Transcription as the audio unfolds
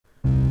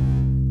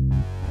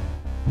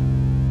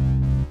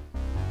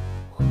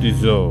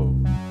Dezope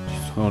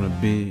on a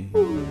beat.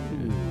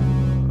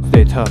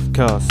 Stay tough,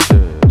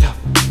 caster.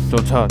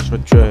 Don't touch my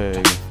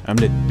drag. I'm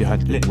lit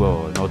behind the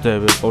wall. No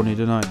devil, only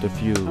the night of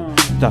you.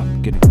 Stop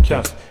getting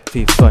cast.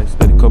 Thief fights,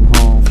 better come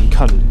home.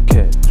 Cuddle the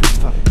cat.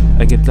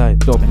 I get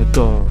light, open the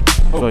door.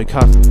 So I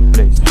can't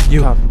replace.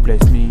 You can't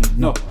replace me.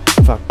 No.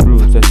 Fuck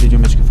rules. I see you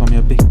match for me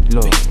a big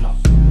law.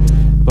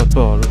 But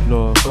ball of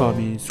law, call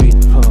me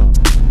SweetThug.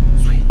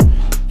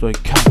 So I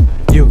can't.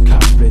 You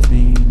can't replace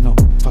me. No.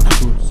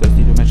 Fuck rules. I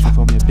see you match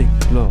for me a big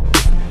law.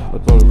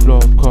 But ball of law,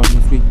 call me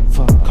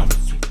SweetThug.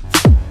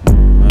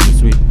 I'm a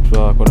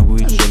SweetThug, wanna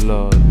reach a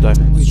lot.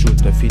 Diamonds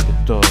shoot, I feed the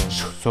dog.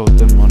 Sold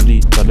them on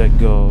lead, but let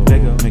go.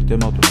 Make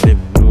them out of the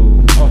living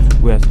room.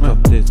 Where's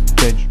top this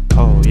change?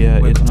 Oh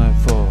yeah, it's my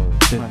fault.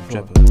 Tip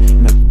trapper,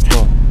 met the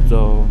top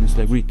zone. It's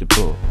like read the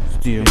book.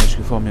 Steer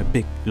magic for me a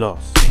big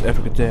loss.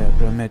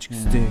 Abracadabra, magic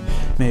stick.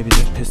 Maybe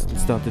the pistol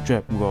start the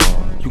trap war.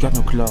 You got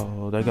no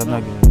cloud, I got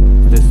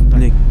nugget. This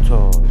lick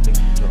talk.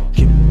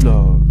 Keep it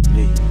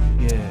lovely,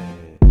 yeah.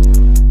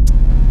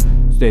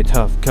 Stay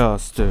tough,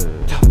 caster.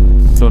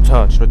 Don't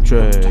touch my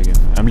dragon.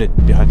 I'm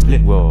lit behind the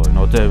wall.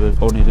 No devil,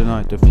 only the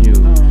night of you.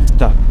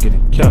 Duck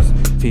getting cast.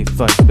 Thief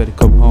fights, better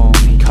come home.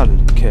 Cuddle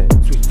the cat.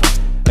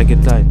 I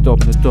get light,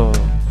 open the door.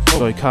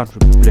 So I can't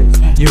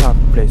replace. You can't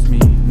replace me.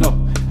 No.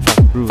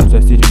 Fuck rules, I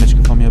see you match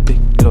for me a big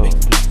law.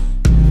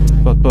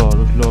 But ball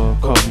of law,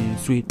 call me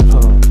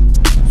SweetThug.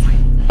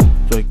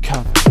 So I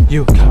can't.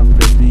 You can't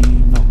replace me.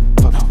 No.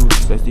 Fuck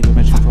rules, I see you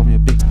match for me a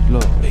big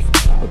law.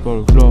 But ball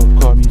of law,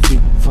 call me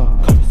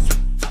SweetThug.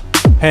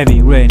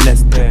 Heavy rain,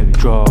 less heavy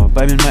drop.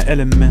 I'm in my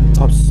element,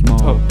 pop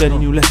smoke. Daddy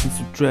new lessons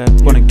to trap,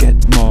 wanna get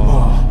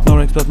more. No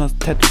Rex but must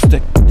tattoo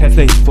stack,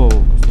 play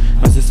focus.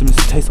 My system is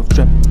a taste of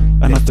trap,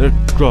 I must earth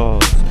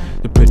draws.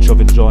 The bridge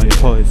of enjoying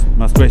poison,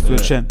 must race to a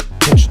champ,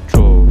 catch a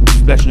throw.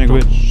 Splash like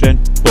witch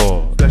and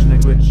ball. Splash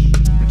like witch,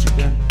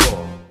 and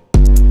ball.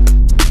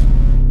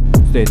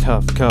 Stay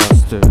tough,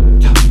 caster.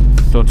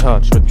 Don't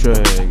touch my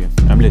dragon.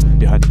 I'm lit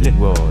behind the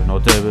wall. No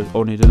devil,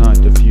 only the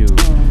night of you.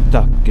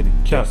 Duck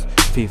getting cast.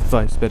 Thief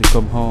fights, better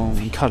come home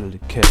and cuddle the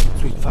cat.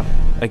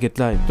 I get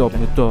light,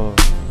 open the door.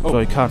 So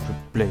I can't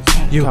replace.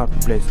 You can't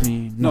replace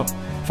me. No.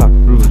 Fuck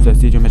rules, I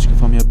see you match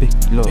for me a big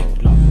law.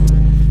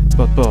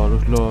 But ball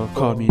of law,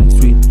 call me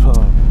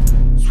SweetThug.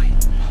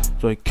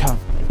 So I can't.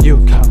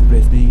 You can't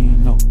replace me.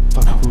 No.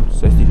 Fuck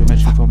rules, I see you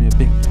match for me a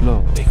big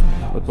law.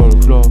 But ball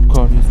of law,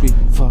 call me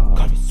SweetThug.